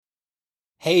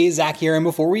Hey, Zach here, and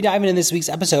before we dive into this week's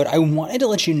episode, I wanted to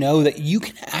let you know that you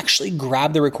can actually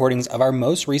grab the recordings of our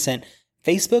most recent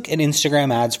Facebook and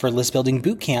Instagram ads for List Building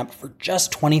Bootcamp for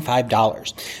just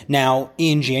 $25. Now,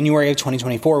 in January of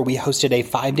 2024, we hosted a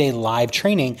 5-day live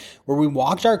training where we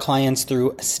walked our clients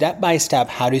through step-by-step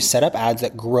how to set up ads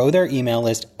that grow their email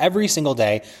list every single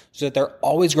day so that they're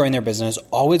always growing their business,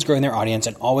 always growing their audience,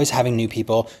 and always having new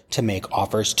people to make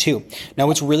offers to. Now,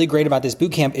 what's really great about this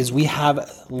bootcamp is we have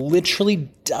literally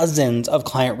dozens of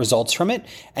client results from it,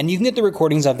 and you can get the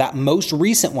recordings of that most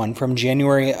recent one from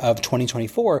January of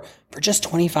 2024 for just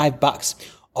 $25.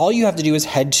 All you have to do is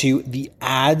head to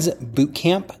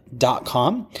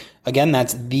theadsbootcamp.com. Again,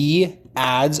 that's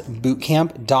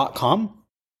theadsbootcamp.com.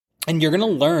 And you're going to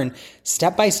learn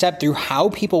step by step through how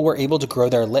people were able to grow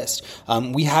their list.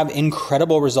 We have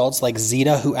incredible results like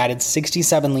Zeta, who added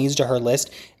 67 leads to her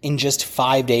list in just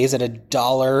 5 days at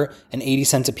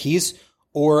 $1.80 a piece.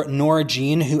 Or Nora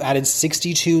Jean, who added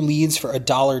 62 leads for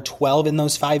 $1.12 in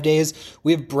those 5 days.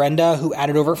 We have Brenda, who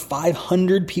added over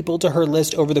 500 people to her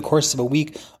list over the course of a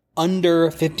week,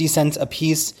 under 50 cents a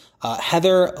piece.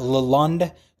 Heather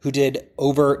Lalonde, who did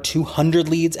over 200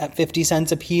 leads at 50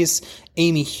 cents a piece.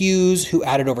 Amy Hughes, who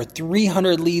added over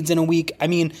 300 leads in a week. I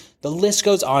mean, the list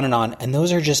goes on, and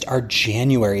those are just our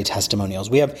January testimonials.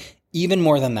 We have even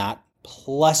more than that,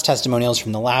 plus testimonials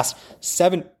from the last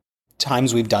 7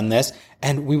 times we've done this,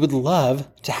 and we would love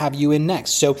to have you in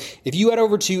next. So if you head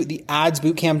over to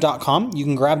theadsbootcamp.com, you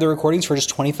can grab the recordings for just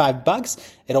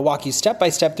 $25. It'll walk you step by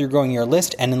step through growing your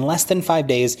list, and in less than 5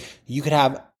 days, you could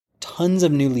have tons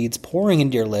of new leads pouring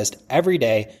into your list every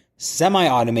day,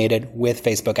 semi-automated with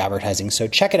Facebook advertising. So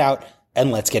check it out,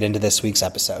 and let's get into this week's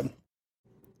episode.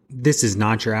 This is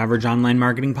Not Your Average Online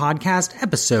Marketing Podcast,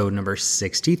 episode number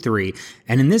 63.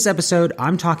 And in this episode,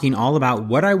 I'm talking all about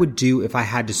what I would do if I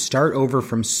had to start over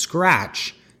from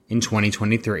scratch in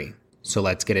 2023. So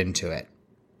let's get into it.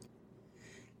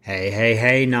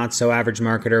 Hey, not so average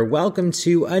marketer. Welcome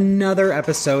to another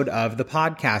episode of the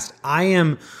podcast. I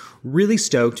am really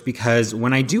stoked because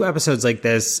when I do episodes like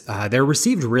this, they're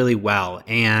received really well.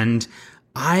 And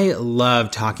I love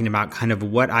talking about kind of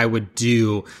what I would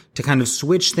do to kind of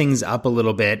switch things up a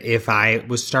little bit if I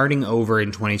was starting over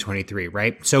in 2023,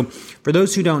 right? So for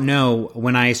those who don't know,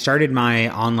 when I started my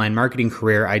online marketing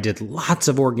career, I did lots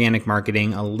of organic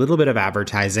marketing, a little bit of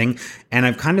advertising, and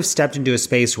I've kind of stepped into a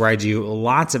space where I do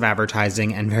lots of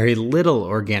advertising and very little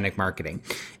organic marketing.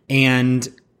 And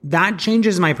that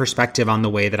changes my perspective on the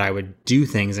way that I would do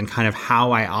things and kind of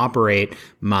how I operate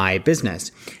my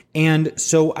business. And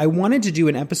so I wanted to do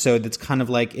an episode that's kind of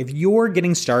like if you're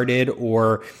getting started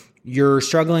or you're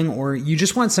struggling or you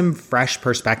just want some fresh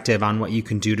perspective on what you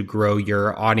can do to grow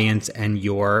your audience and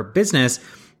your business,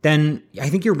 then I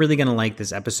think you're really going to like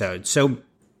this episode. So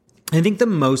I think the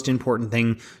most important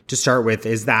thing to start with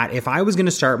is that if I was going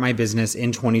to start my business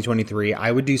in 2023,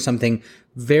 I would do something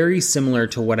very similar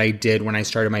to what I did when I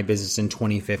started my business in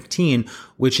 2015,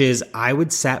 which is I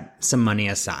would set some money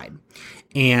aside.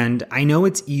 And I know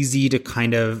it's easy to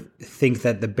kind of think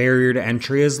that the barrier to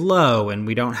entry is low and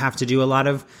we don't have to do a lot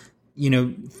of,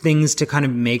 things to kind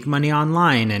of make money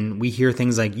online. And we hear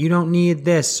things like, you don't need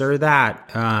this or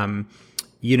that. I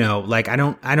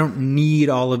don't need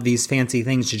all of these fancy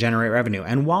things to generate revenue.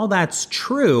 And while that's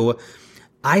true,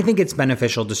 I think it's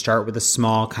beneficial to start with a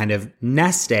small kind of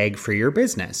nest egg for your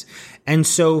business. And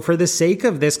so for the sake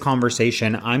of this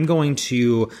conversation, I'm going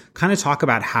to kind of talk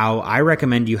about how I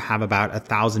recommend you have about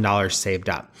 $1,000 saved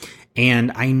up.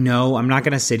 And I know I'm not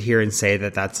going to sit here and say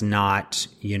that that's not,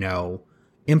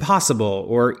 impossible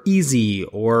or easy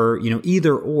or,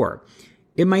 either or.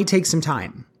 It might take some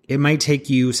time. It might take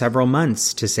you several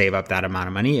months to save up that amount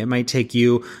of money. It might take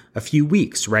you a few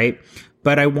weeks, right?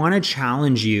 But I want to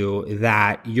challenge you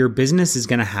that your business is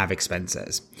going to have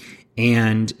expenses.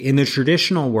 And in the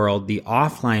traditional world, the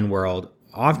offline world,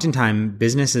 oftentimes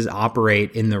businesses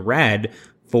operate in the red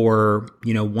for,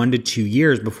 1 to 2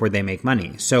 years before they make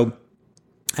money. So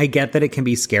I get that it can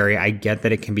be scary. I get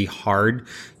that it can be hard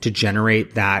to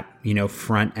generate that,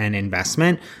 front end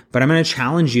investment, but I'm going to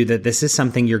challenge you that this is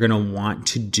something you're going to want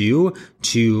to do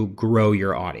to grow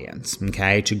your audience,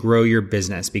 okay? To grow your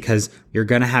business because you're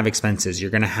going to have expenses.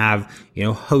 You're going to have,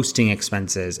 hosting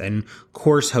expenses and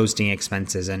course hosting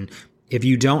expenses. And if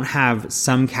you don't have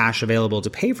some cash available to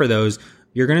pay for those,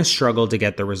 you're going to struggle to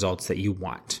get the results that you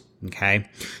want. Okay.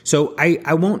 So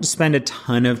I won't spend a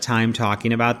ton of time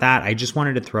talking about that. I just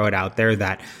wanted to throw it out there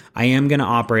that I am going to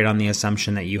operate on the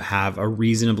assumption that you have a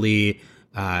reasonably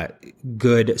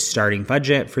good starting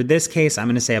budget. For this case, I'm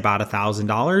going to say about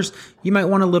 $1,000. You might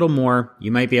want a little more.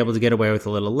 You might be able to get away with a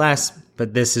little less,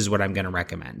 but this is what I'm going to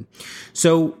recommend.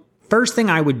 So first thing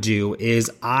I would do is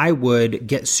I would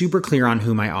get super clear on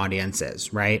who my audience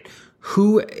is, right?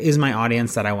 Who is my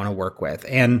audience that I want to work with?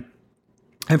 And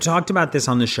I've talked about this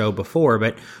on the show before,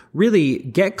 but really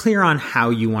get clear on how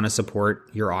you want to support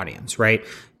your audience, right?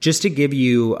 Just to give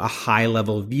you a high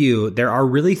level view, there are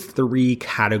really 3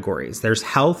 categories. There's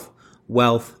health,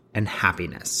 wealth, and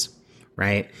happiness,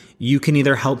 right? You can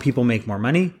either help people make more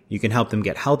money, you can help them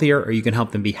get healthier, or you can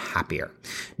help them be happier.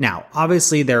 Now,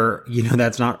 obviously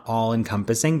that's not all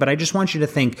encompassing, but I just want you to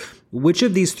think, which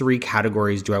of these 3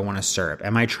 categories do I want to serve?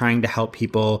 Am I trying to help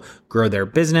people grow their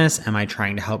business? Am I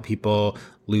trying to help people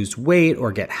lose weight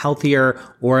or get healthier?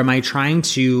 Or am I trying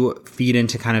to feed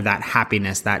into kind of that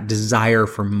happiness, that desire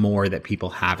for more that people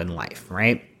have in life,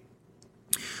 right?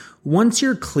 Once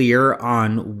you're clear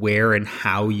on where and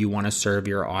how you want to serve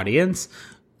your audience,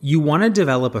 you want to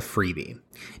develop a freebie.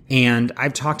 And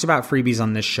I've talked about freebies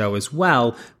on this show as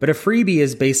well, but a freebie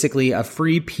is basically a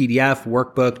free PDF,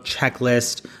 workbook,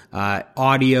 checklist,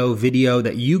 audio, video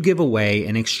that you give away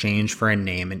in exchange for a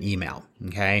name and email,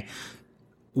 okay?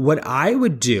 What I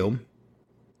would do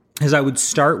is I would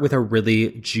start with a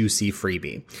really juicy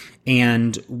freebie.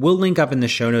 And we'll link up in the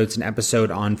show notes an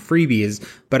episode on freebies,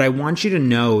 but I want you to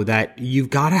know that you've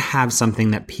got to have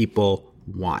something that people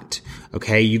want,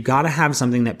 okay? You've got to have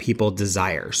something that people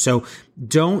desire. So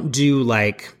don't do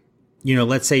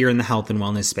let's say you're in the health and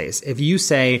wellness space. If you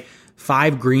say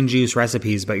 5 green juice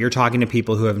recipes, but you're talking to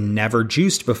people who have never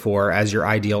juiced before as your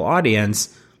ideal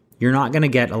audience, you're not going to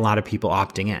get a lot of people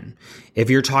opting in. If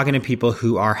you're talking to people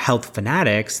who are health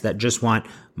fanatics that just want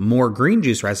more green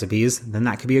juice recipes, then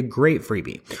that could be a great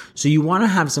freebie. So you want to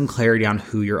have some clarity on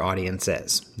who your audience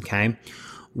is, okay?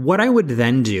 What I would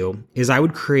then do is I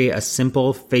would create a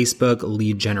simple Facebook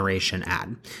lead generation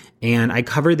ad. And I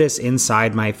cover this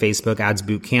inside my Facebook Ads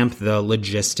Bootcamp, the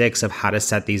logistics of how to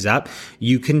set these up.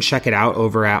 You can check it out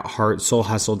over at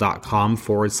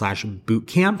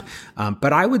heartsoulhustle.com/bootcamp.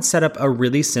 But I would set up a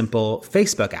really simple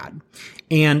Facebook ad.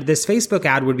 And this Facebook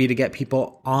ad would be to get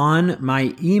people on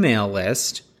my email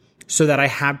list so that I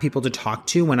have people to talk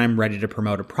to when I'm ready to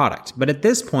promote a product. But at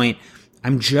this point,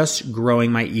 I'm just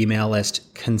growing my email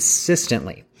list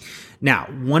consistently. Now,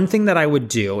 one thing that I would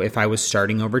do if I was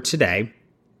starting over today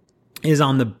is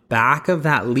on the back of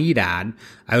that lead ad,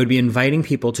 I would be inviting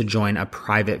people to join a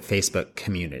private Facebook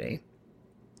community.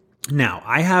 Now,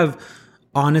 I have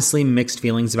honestly mixed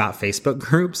feelings about Facebook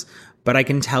groups, but I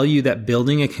can tell you that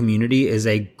building a community is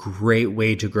a great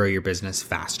way to grow your business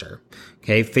faster.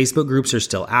 Okay, Facebook groups are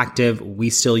still active. We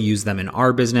still use them in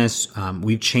our business.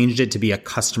 We've changed it to be a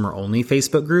customer-only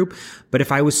Facebook group. But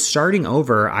if I was starting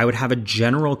over, I would have a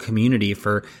general community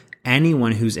for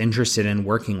anyone who's interested in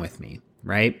working with me,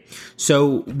 right?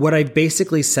 So what I've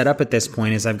basically set up at this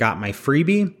point is I've got my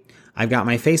freebie, I've got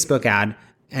my Facebook ad,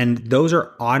 and those are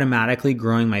automatically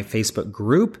growing my Facebook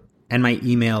group and my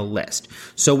email list.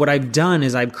 So what I've done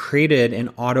is I've created an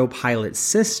autopilot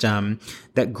system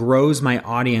that grows my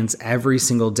audience every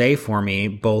single day for me,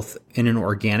 both in an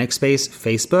organic space,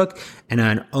 Facebook, and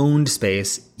an owned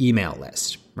space, email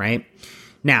list, right?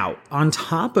 Now, on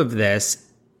top of this,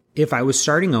 if I was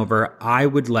starting over, I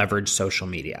would leverage social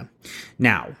media.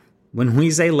 Now, when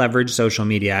we say leverage social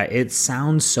media, it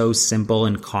sounds so simple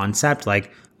in concept,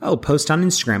 like, oh, post on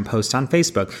Instagram, post on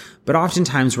Facebook. But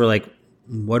oftentimes we're like,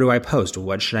 what do I post?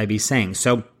 What should I be saying?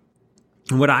 So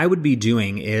what I would be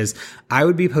doing is I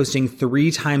would be posting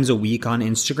 3 times a week on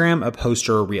Instagram, a post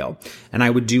or a reel. And I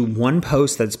would do one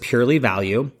post that's purely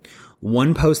value,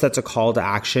 one post that's a call to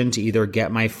action to either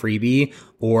get my freebie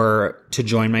or to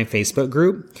join my Facebook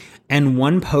group, and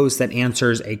one post that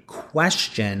answers a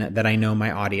question that I know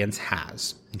my audience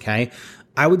has, okay?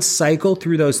 I would cycle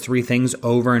through those 3 things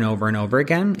over and over and over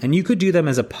again, and you could do them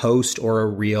as a post or a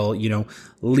reel,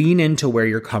 lean into where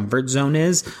your comfort zone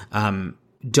is.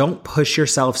 Don't push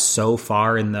yourself so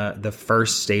far in the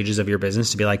first stages of your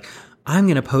business to be like, I'm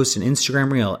going to post an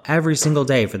Instagram reel every single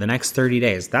day for the next 30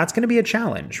 days. That's going to be a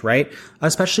challenge, right?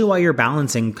 Especially while you're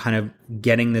balancing kind of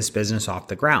getting this business off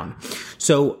the ground.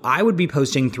 So I would be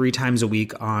posting 3 times a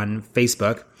week on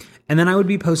Facebook, and then I would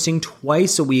be posting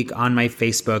twice a week on my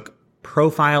Facebook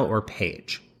profile or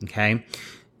page, okay?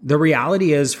 The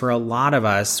reality is for a lot of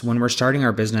us, when we're starting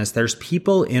our business, there's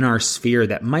people in our sphere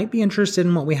that might be interested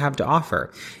in what we have to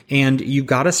offer. And you've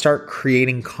got to start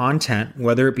creating content,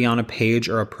 whether it be on a page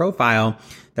or a profile,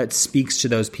 that speaks to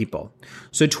those people.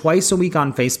 So twice a week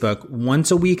on Facebook, once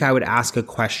a week, I would ask a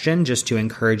question just to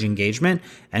encourage engagement.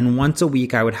 And once a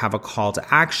week, I would have a call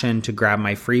to action to grab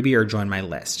my freebie or join my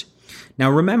list. Now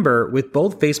remember, with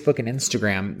both Facebook and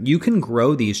Instagram, you can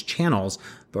grow these channels,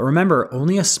 but remember,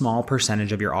 only a small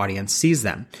percentage of your audience sees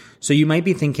them. So you might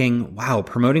be thinking, wow,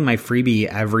 promoting my freebie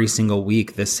every single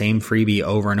week, the same freebie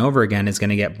over and over again is going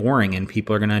to get boring and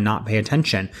people are going to not pay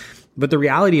attention. But the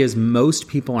reality is most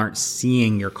people aren't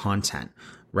seeing your content,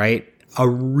 right? A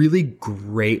really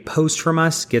great post from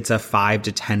us gets a 5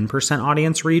 to 10%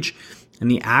 audience reach,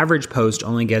 and the average post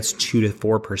only gets 2 to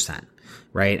 4%,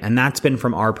 right? And that's been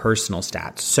from our personal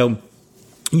stats. So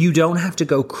you don't have to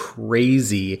go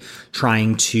crazy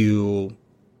trying to,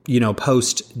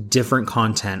 post different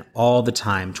content all the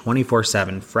time,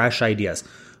 24/7, fresh ideas.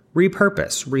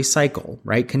 Repurpose, recycle,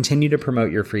 right? Continue to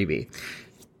promote your freebie.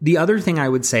 The other thing I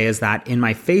would say is that in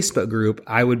my Facebook group,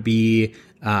 I would be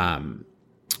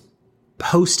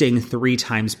posting 3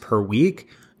 times per week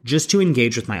just to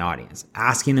engage with my audience,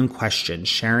 asking them questions,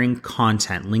 sharing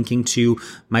content, linking to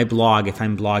my blog if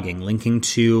I'm blogging, linking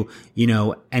to,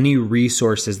 any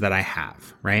resources that I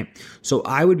have, right? So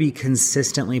I would be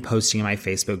consistently posting in my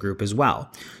Facebook group as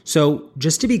well. So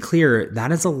just to be clear,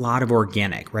 that is a lot of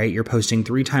organic, right? You're posting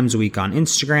 3 times a week on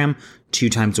Instagram, 2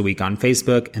 times a week on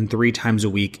Facebook, and 3 times a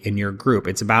week in your group.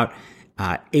 It's about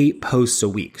 8 posts a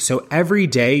week. So every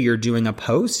day you're doing a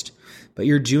post, but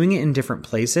you're doing it in different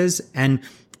places. And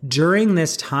during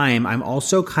this time, I'm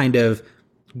also kind of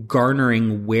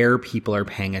garnering where people are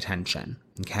paying attention.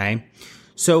 Okay.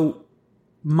 So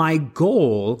my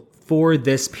goal for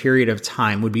this period of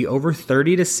time would be over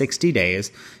 30 to 60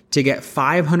 days to get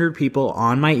 500 people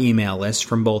on my email list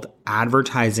from both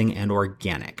advertising and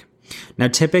organic. Now,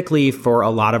 typically for a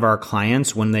lot of our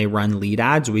clients, when they run lead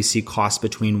ads, we see costs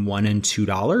between $1 and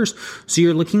 $2. So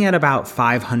you're looking at about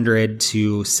 $500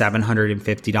 to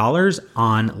 $750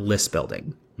 on list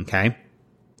building. Okay.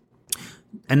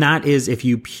 And that is if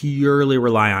you purely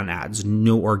rely on ads,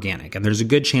 no organic. And there's a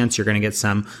good chance you're going to get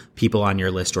some people on your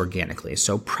list organically.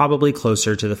 So probably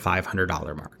closer to the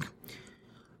 $500 mark.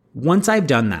 Once I've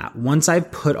done that, once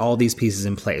I've put all these pieces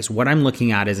in place, what I'm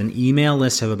looking at is an email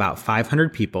list of about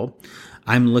 500 people.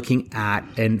 I'm looking at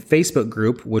a Facebook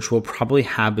group, which will probably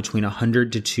have between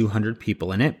 100 to 200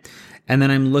 people in it. And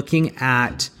then I'm looking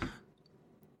at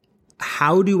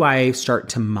how do I start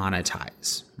to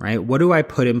monetize, right? What do I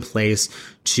put in place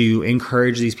to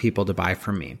encourage these people to buy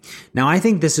from me? Now, I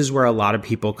think this is where a lot of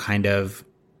people kind of,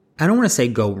 I don't want to say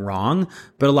go wrong,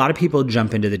 but a lot of people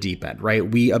jump into the deep end, right?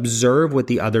 We observe what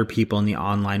the other people in the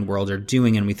online world are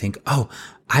doing and we think, oh,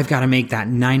 I've got to make that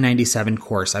 $997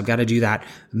 course. I've got to do that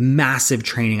massive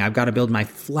training. I've got to build my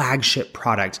flagship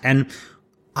product. And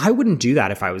I wouldn't do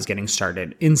that if I was getting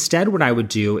started. Instead, what I would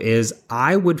do is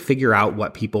I would figure out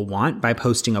what people want by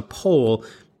posting a poll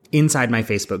inside my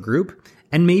Facebook group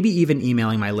and maybe even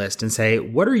emailing my list and say,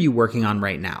 what are you working on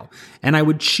right now? And I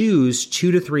would choose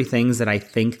 2 to 3 things that I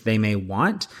think they may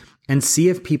want and see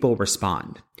if people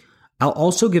respond. I'll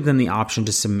also give them the option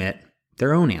to submit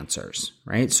their own answers,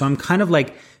 right? So I'm kind of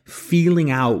like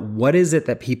feeling out what is it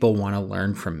that people want to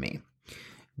learn from me.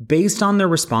 Based on their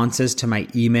responses to my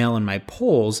email and my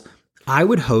polls, I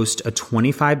would host a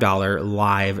 $25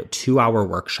 live 2-hour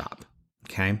workshop.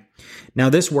 Okay. Now,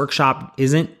 this workshop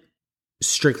isn't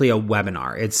strictly a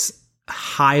webinar. It's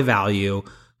high value,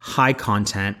 high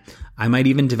content. I might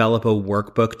even develop a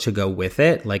workbook to go with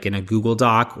it, like in a Google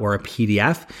Doc or a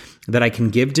PDF that I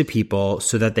can give to people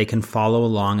so that they can follow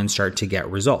along and start to get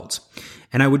results.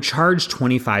 And I would charge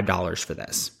 $25 for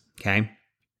this. Okay.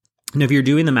 And if you're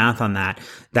doing the math on that,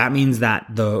 that means that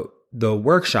the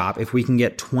workshop, if we can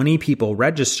get 20 people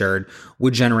registered,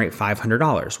 would generate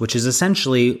 $500, which is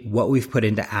essentially what we've put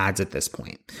into ads at this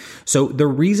point. So the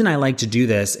reason I like to do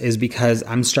this is because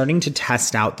I'm starting to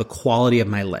test out the quality of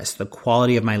my list, the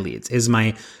quality of my leads. Is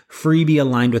my freebie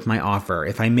aligned with my offer?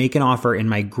 If I make an offer in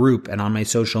my group and on my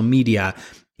social media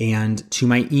and to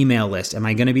my email list, am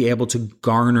I going to be able to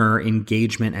garner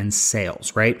engagement and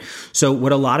sales, right? So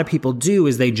what a lot of people do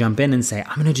is they jump in and say,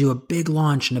 I'm going to do a big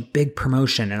launch and a big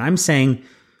promotion. And I'm saying,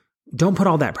 don't put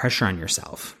all that pressure on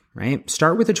yourself, right?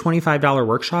 Start with a $25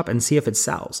 workshop and see if it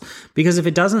sells. Because if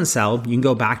it doesn't sell, you can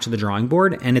go back to the drawing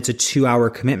board and it's a 2-hour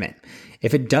commitment.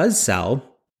 If it does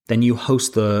sell, then you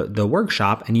host the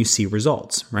workshop and you see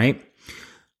results, right?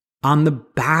 On the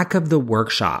back of the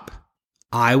workshop,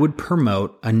 I would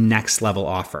promote a next level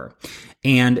offer.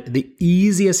 And the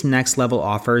easiest next level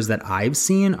offers that I've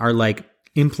seen are like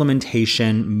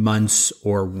implementation months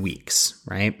or weeks,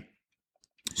 right?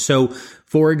 So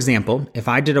for example, if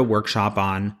I did a workshop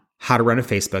on how to run a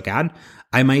Facebook ad,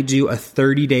 I might do a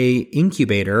 30-day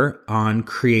incubator on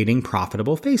creating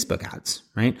profitable Facebook ads,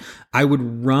 right? I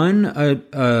would run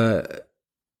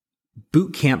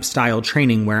boot camp style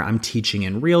training where I'm teaching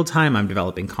in real time. I'm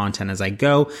developing content as I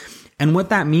go. And what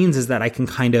that means is that I can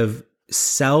kind of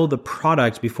sell the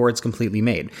product before it's completely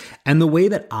made. And the way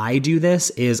that I do this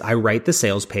is I write the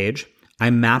sales page, I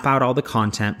map out all the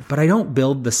content, but I don't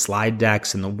build the slide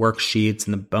decks and the worksheets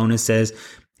and the bonuses.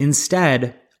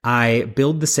 Instead, I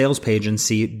build the sales page and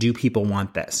see, do people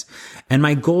want this? And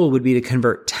my goal would be to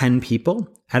convert 10 people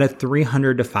at a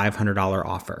 $300 to $500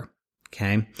 offer.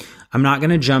 Okay. I'm not going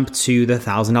to jump to the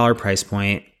 $1,000 price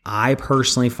point. I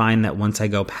personally find that once I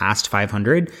go past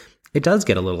 500, it does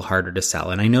get a little harder to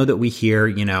sell. And I know that we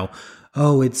hear,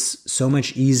 oh, it's so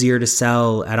much easier to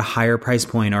sell at a higher price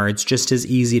point, or it's just as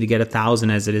easy to get 1,000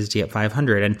 as it is to get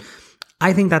 500. And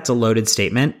I think that's a loaded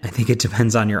statement. I think it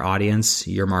depends on your audience,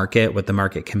 your market, what the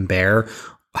market can bear,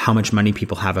 how much money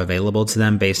people have available to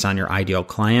them based on your ideal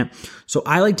client. So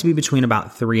I like to be between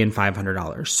about $300 and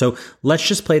 $500. So let's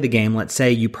just play the game. Let's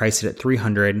say you price it at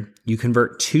 $300. You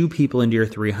convert 2 people into your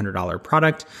 $300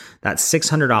 product. That's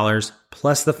 $600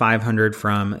 plus the $500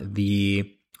 from the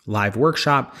live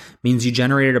workshop means you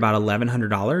generated about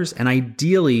 $1,100. And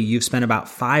ideally, you've spent about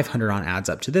 $500 on ads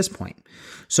up to this point.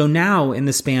 So now in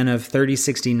the span of 30,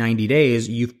 60, 90 days,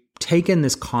 you've taken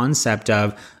this concept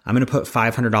of I'm going to put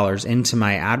 $500 into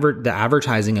my the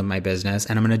advertising of my business,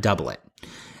 and I'm going to double it.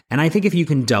 And I think if you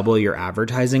can double your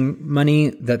advertising money,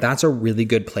 that's a really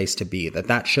good place to be.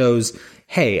 That shows,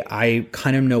 hey, I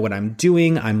kind of know what I'm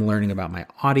doing. I'm learning about my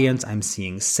audience. I'm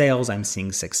seeing sales. I'm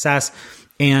seeing success.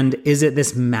 And is it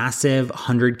this massive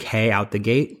 100K out the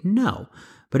gate? No,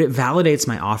 but it validates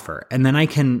my offer. And then I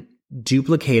can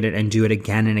duplicate it and do it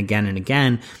again and again and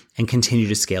again and continue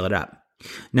to scale it up.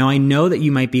 Now, I know that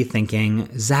you might be thinking,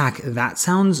 Zach, that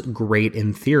sounds great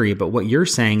in theory, but what you're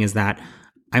saying is that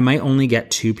I might only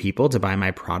get 2 people to buy my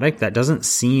product. That doesn't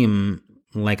seem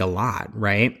like a lot,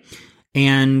 right?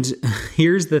 And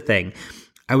here's the thing.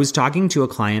 I was talking to a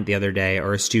client the other day,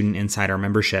 or a student inside our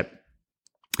membership,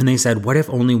 and they said, what if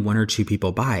only 1 or 2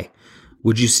 people buy?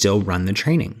 Would you still run the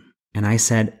training? And I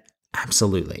said,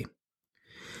 absolutely.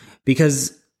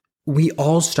 Because we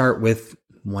all start with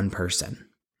one person,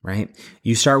 right?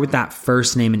 You start with that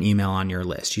first name and email on your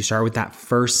list. You start with that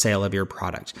first sale of your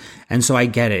product. And so I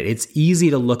get it. It's easy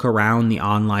to look around the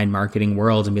online marketing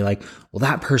world and be like, well,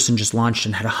 that person just launched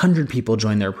and had 100 people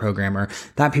join their program, or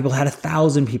that people had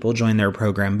 1,000 people join their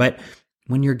program. But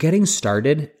when you're getting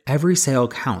started, every sale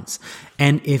counts.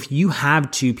 And if you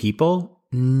have 2 people,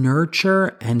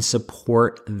 nurture and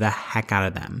support the heck out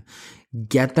of them.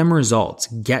 Get them results,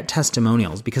 get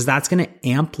testimonials, because that's going to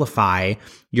amplify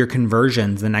your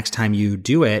conversions the next time you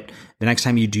do it, the next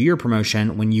time you do your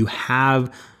promotion, when you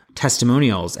have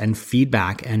testimonials and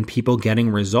feedback and people getting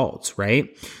results, right?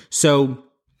 So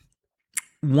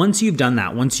once you've done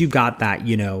that, once you've got that,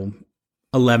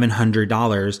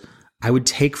 $1,100, I would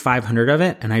take 500 of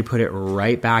it and I'd put it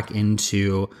right back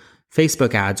into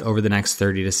Facebook ads over the next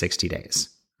 30 to 60 days.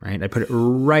 Right? I put it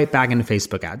right back into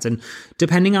Facebook ads. And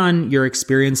depending on your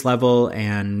experience level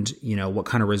and, what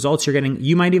kind of results you're getting,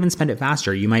 you might even spend it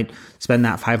faster. You might spend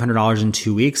that $500 in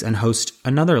 2 weeks and host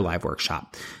another live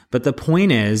workshop. But the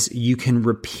point is, you can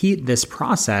repeat this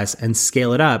process and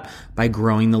scale it up by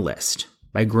growing the list,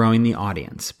 by growing the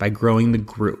audience, by growing the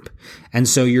group. And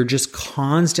so you're just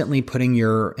constantly putting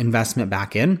your investment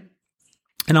back in.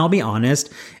 And I'll be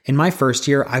honest, in my first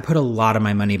year, I put a lot of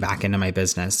my money back into my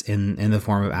business in the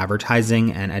form of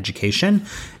advertising and education.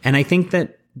 And I think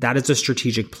that is a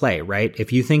strategic play, right?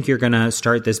 If you think you're going to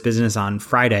start this business on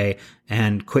Friday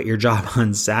and quit your job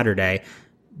on Saturday,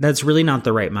 that's really not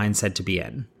the right mindset to be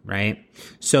in, right?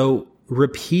 So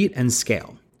repeat and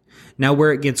scale. Now,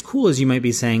 where it gets cool is you might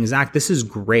be saying, Zach, this is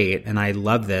great and I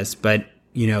love this, but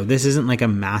this isn't like a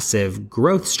massive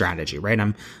growth strategy, right?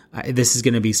 This is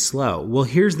going to be slow. Well,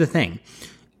 here's the thing.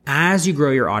 As you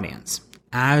grow your audience,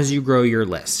 as you grow your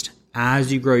list,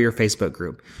 as you grow your Facebook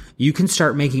group, you can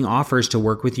start making offers to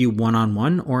work with you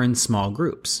one-on-one or in small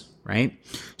groups, right?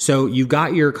 So you've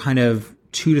got your kind of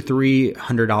 $200 to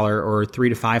 $300 or $300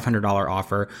 to $500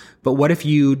 offer, but what if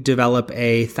you develop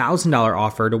a $1,000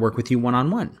 offer to work with you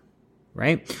one-on-one?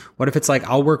 Right? What if it's like,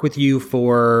 I'll work with you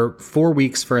for 4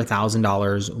 weeks for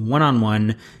 $1,000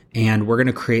 one-on-one, and we're going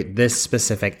to create this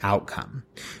specific outcome.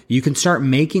 You can start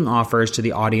making offers to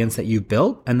the audience that you've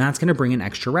built, and that's going to bring in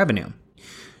extra revenue.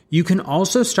 You can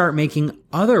also start making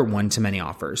other one-to-many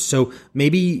offers. So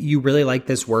maybe you really like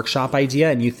this workshop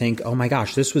idea and you think, oh my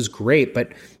gosh, this was great,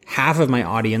 but half of my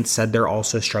audience said they're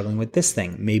also struggling with this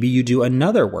thing. Maybe you do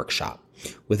another workshop.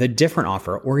 with a different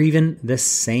offer or even the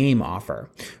same offer,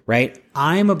 right?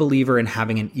 I'm a believer in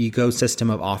having an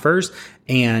ecosystem of offers,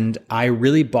 and I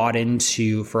really bought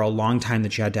into for a long time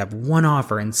that you had to have one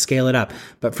offer and scale it up.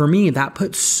 But for me, that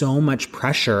put so much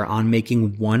pressure on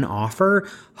making one offer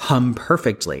hum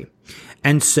perfectly.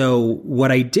 And so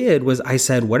what I did was I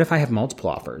said, what if I have multiple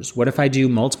offers? What if I do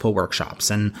multiple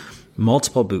workshops and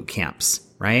multiple boot camps,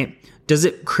 right? Does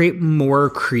it create more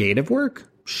creative work?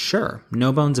 Sure,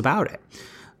 no bones about it.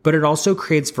 But it also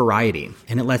creates variety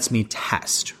and it lets me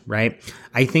test, right?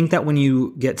 I think that when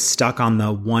you get stuck on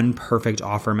the one perfect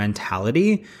offer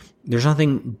mentality, there's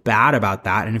nothing bad about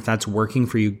that. And if that's working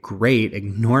for you, great,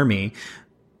 ignore me.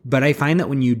 But I find that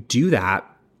when you do that,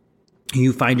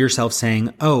 you find yourself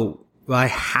saying, oh, well, I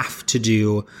have to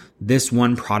do this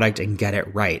one product and get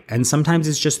it right. And sometimes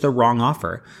it's just the wrong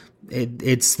offer.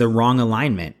 It's the wrong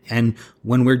alignment. And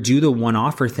when we do the one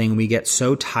offer thing, we get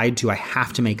so tied to, I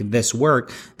have to make this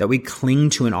work, that we cling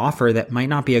to an offer that might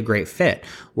not be a great fit.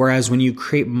 Whereas when you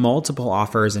create multiple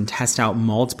offers and test out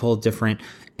multiple different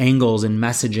angles and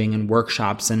messaging and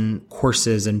workshops and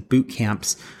courses and boot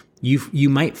camps, you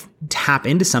might tap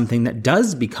into something that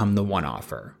does become the one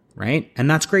offer, right? And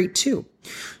that's great too.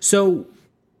 So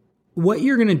what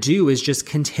you're going to do is just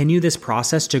continue this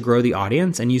process to grow the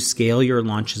audience, and you scale your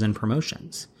launches and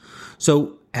promotions.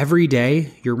 So every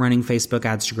day you're running Facebook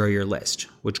ads to grow your list,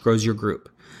 which grows your group.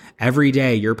 Every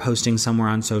day you're posting somewhere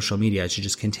on social media to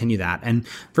just continue that. And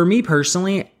for me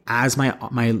personally, as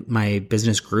my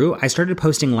business grew, I started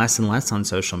posting less and less on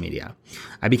social media.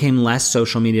 I became less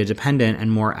social media dependent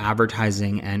and more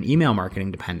advertising and email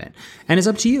marketing dependent. And it's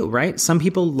up to you, right? Some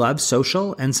people love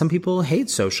social and some people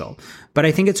hate social. But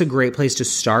I think it's a great place to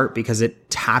start because it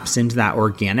taps into that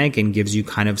organic and gives you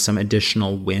kind of some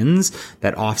additional wins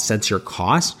that offsets your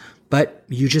cost. But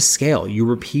you just scale, you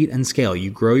repeat and scale.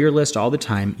 You grow your list all the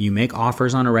time. You make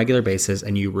offers on a regular basis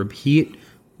and you repeat.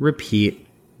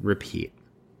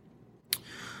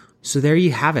 So there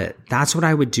you have it. That's what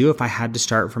I would do if I had to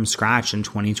start from scratch in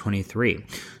 2023.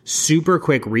 Super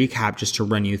quick recap just to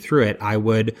run you through it. I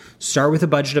would start with a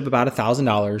budget of about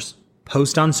 $1,000,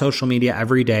 post on social media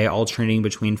every day, alternating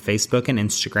between Facebook and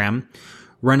Instagram,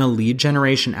 run a lead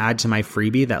generation ad to my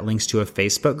freebie that links to a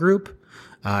Facebook group,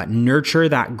 nurture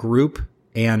that group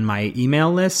and my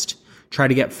email list, try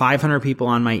to get 500 people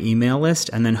on my email list,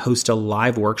 and then host a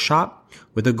live workshop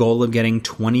with a goal of getting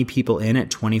 20 people in at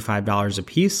 $25 a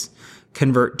piece,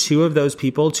 convert 2 of those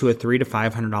people to a $300 to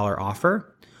 $500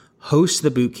 offer, host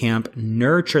the boot camp,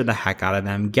 nurture the heck out of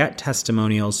them, get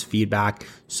testimonials, feedback,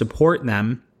 support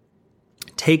them,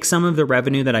 take some of the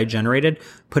revenue that I generated,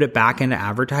 put it back into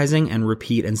advertising, and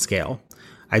repeat and scale.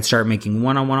 I'd start making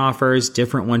one-on-one offers,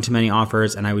 different one-to-many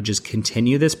offers, and I would just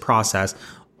continue this process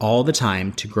all the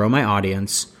time to grow my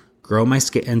audience, grow my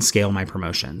and scale my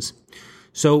promotions.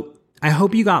 So I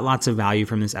hope you got lots of value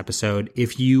from this episode.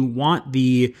 If you want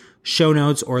the show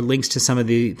notes or links to some of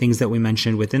the things that we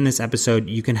mentioned within this episode,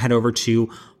 you can head over to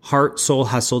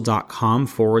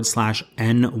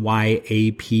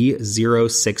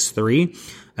heartsoulhustle.com/NYAP063.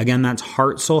 Again, that's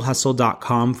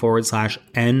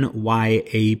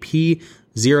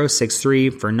heartsoulhustle.com/NYAP063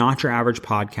 for Not Your Average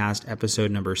Podcast,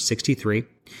 episode number 63.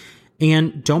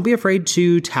 And don't be afraid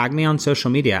to tag me on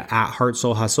social media at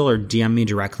heartsoulhustle or DM me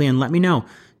directly and let me know.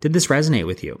 Did this resonate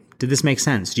with you? Did this make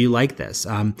sense? Do you like this?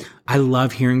 I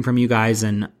love hearing from you guys,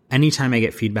 and anytime I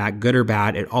get feedback, good or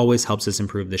bad, it always helps us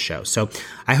improve the show. So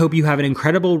I hope you have an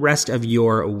incredible rest of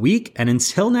your week. And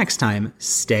until next time,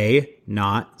 stay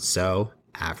not so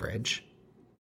average.